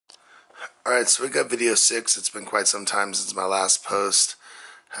Alright, so we got video 6. It's been quite some time since my last post.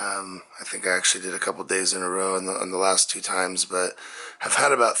 I think I actually did a couple days in a row on the last 2 times, but I've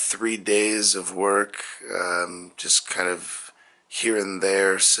had about 3 days of work, just kind of here and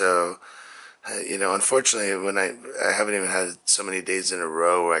there. So, unfortunately, when I haven't even had so many days in a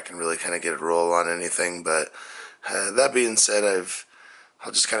row where I can really kind of get a roll on anything. But that being said,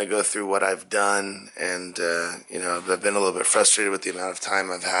 I'll just kind of go through what I've done, and I've been a little bit frustrated with the amount of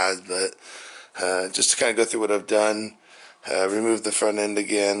time I've had, but just to kind of go through what I've done. Removed the front end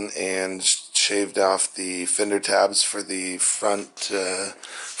again and shaved off the fender tabs for the front,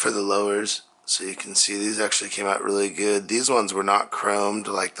 for the lowers. So you can see these actually came out really good. These ones were not chromed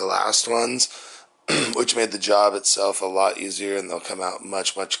like the last ones, which made the job itself a lot easier, and they'll come out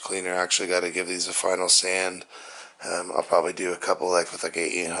much, much cleaner. I actually got to give these a final sand. I'll probably do a couple like with like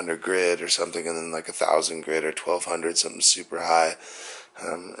a 800 grit or something, and then like 1,000 grit or 1,200, something super high.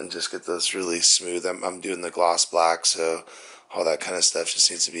 And just get those really smooth. I'm doing the gloss black, so all that kind of stuff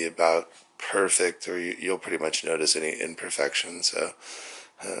just needs to be about perfect, or you'll pretty much notice any imperfections. So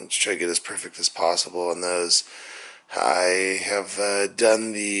just try to get as perfect as possible on those. I have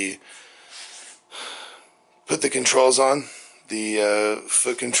put the controls on, the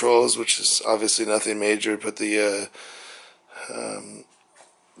foot controls, which is obviously nothing major. Put the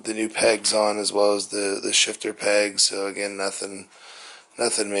new pegs on, as well as the shifter pegs. So again, nothing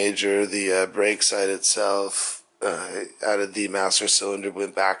major. The brake side itself, added the master cylinder,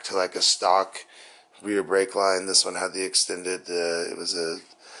 went back to like a stock rear brake line. This one had the extended, it was a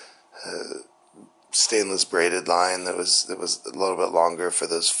stainless braided line that was a little bit longer for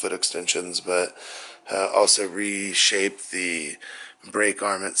those foot extensions, but also reshaped the brake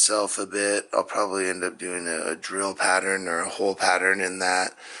arm itself a bit. I'll probably end up doing a drill pattern or a hole pattern in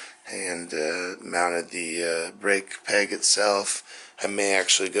that, and mounted the brake peg itself. I may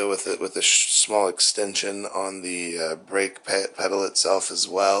actually go with it with a small extension on the brake pedal itself as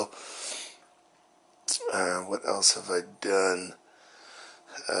well. What else have I done?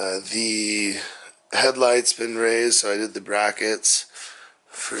 The headlight's been raised, so I did the brackets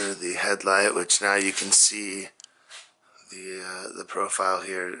for the headlight, which now you can see the profile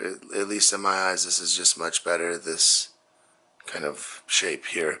here. At least in my eyes, this is just much better, this kind of shape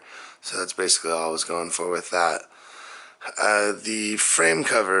here. So that's basically all I was going for with that. The frame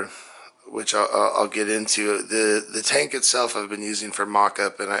cover, which I'll get into, the tank itself I've been using for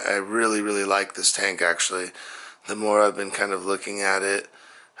mock-up, and I really, really like this tank actually. The more I've been kind of looking at it,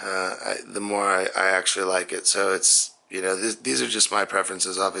 the more I actually like it. So it's, these are just my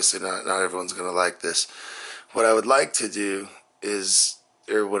preferences. Obviously not everyone's going to like this. What I would like to do is,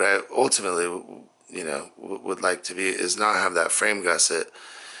 or what I ultimately, would like to be, is not have that frame gusset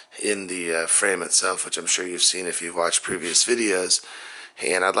in the frame itself, which I'm sure you've seen if you've watched previous videos,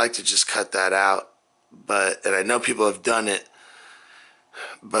 and I'd like to just cut that out. And I know people have done it,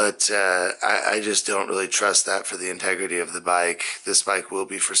 but I just don't really trust that for the integrity of the bike. This bike will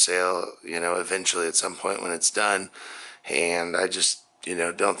be for sale, eventually at some point when it's done, and I just,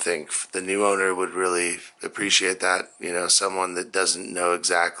 don't think the new owner would really appreciate that. Someone that doesn't know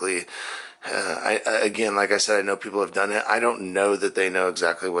exactly. Again, like I said, I know people have done it. I don't know that they know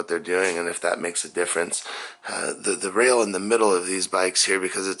exactly what they're doing, and if that makes a difference. The rail in the middle of these bikes here,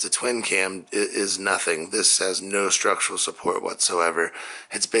 because it's a twin cam, is nothing. This has no structural support whatsoever.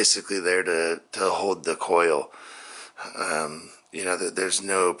 It's basically there to hold the coil. There's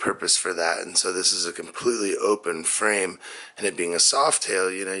no purpose for that, and so this is a completely open frame, and it being a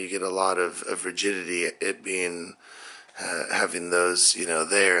Softail, you get a lot of rigidity, it being having those,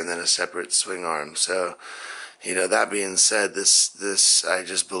 there, and then a separate swing arm. So, that being said, this I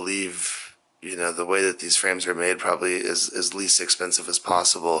just believe, the way that these frames are made probably is as least expensive as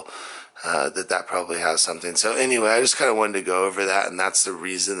possible. That probably has something. So anyway, I just kind of wanted to go over that, and that's the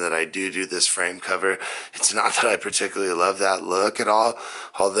reason that I do this frame cover. It's not that I particularly love that look at all,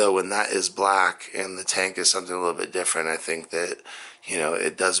 although when that is black and the tank is something a little bit different, I think that,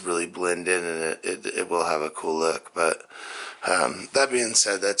 it does really blend in, and it will have a cool look. But that being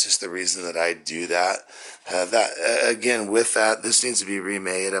said, that's just the reason that I do that. Again, with that, this needs to be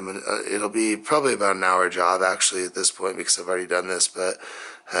remade. It'll be probably about an hour job actually at this point, because I've already done this, but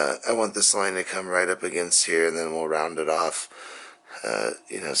I want this line to come right up against here, and then we'll round it off,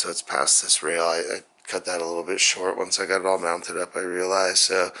 so it's past this rail. I cut that a little bit short once I got it all mounted up, I realized.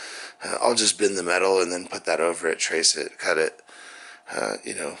 So I'll just bend the metal and then put that over it, trace it, cut it.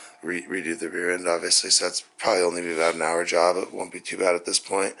 redo the rear end, obviously. So that's probably only be about an hour job. It won't be too bad at this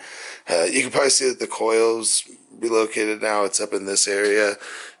point. You can probably see that the coil's relocated now. It's up in this area,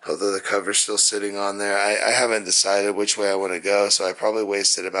 although the cover's still sitting on there. I haven't decided which way I want to go, so I probably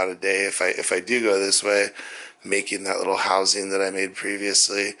wasted about a day if I do go this way, making that little housing that I made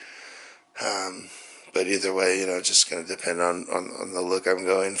previously. But either way, just going to depend on the look I'm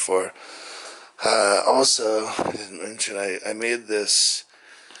going for. Also, I didn't mention, I made this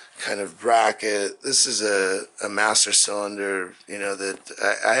kind of bracket. This is a master cylinder, that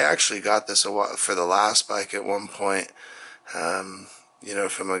I actually got this for the last bike at one point, from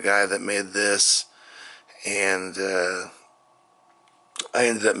a guy that made this, and I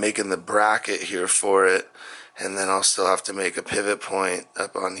ended up making the bracket here for it, and then I'll still have to make a pivot point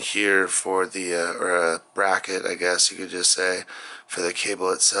up on here for the, or a bracket, I guess you could just say, for the cable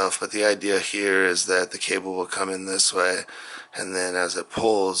itself. But the idea here is that the cable will come in this way, and then as it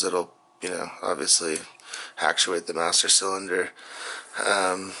pulls, it'll, obviously actuate the master cylinder.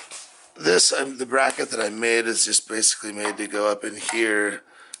 The bracket that I made is just basically made to go up in here.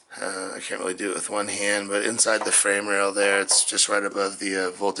 I can't really do it with one hand, but inside the frame rail there, it's just right above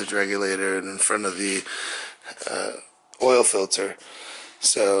the voltage regulator and in front of the oil filter.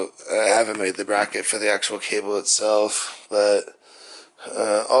 So I haven't made the bracket for the actual cable itself, but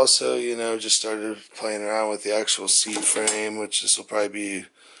also, just started playing around with the actual seat frame, which this will probably be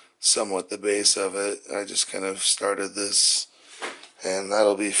somewhat the base of it. I just kind of started this, and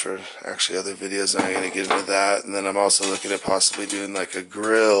that'll be for actually other videos. I'm going to get into that, and then I'm also looking at possibly doing like a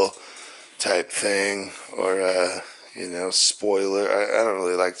grill type thing, or spoiler. I don't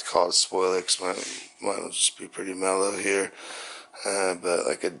really like to call it spoiler because mine will just be pretty mellow here, but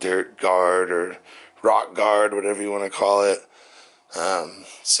like a dirt guard or rock guard, whatever you want to call it.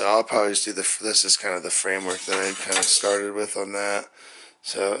 So I'll probably just do this is kind of the framework that I kind of started with on that.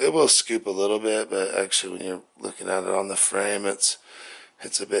 So it will scoop a little bit, but actually when you're looking at it on the frame, it's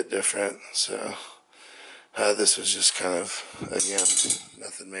a bit different. So this was just kind of, again,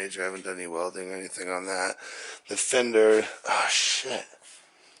 nothing major. I haven't done any welding or anything on that. The fender, oh shit,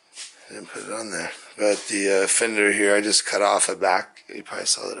 I didn't put it on there. But the fender here, I just cut off a back. You probably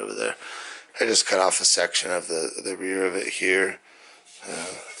saw that over there. I just cut off a section of the rear of it here.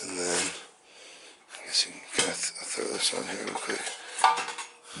 And then I guess you can kind of throw this on here real quick.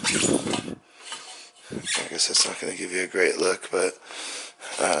 I guess that's not going to give you a great look, but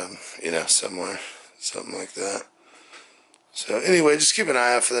somewhere, something like that. So anyway, just keep an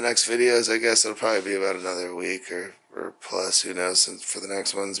eye out for the next videos. I guess it'll probably be about another week or plus, who knows, for the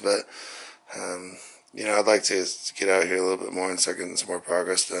next ones. But I'd like to get out here a little bit more and start getting some more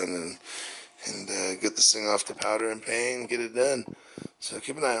progress done, and get this thing off to powder and paint and get it done. So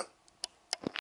keep an eye out.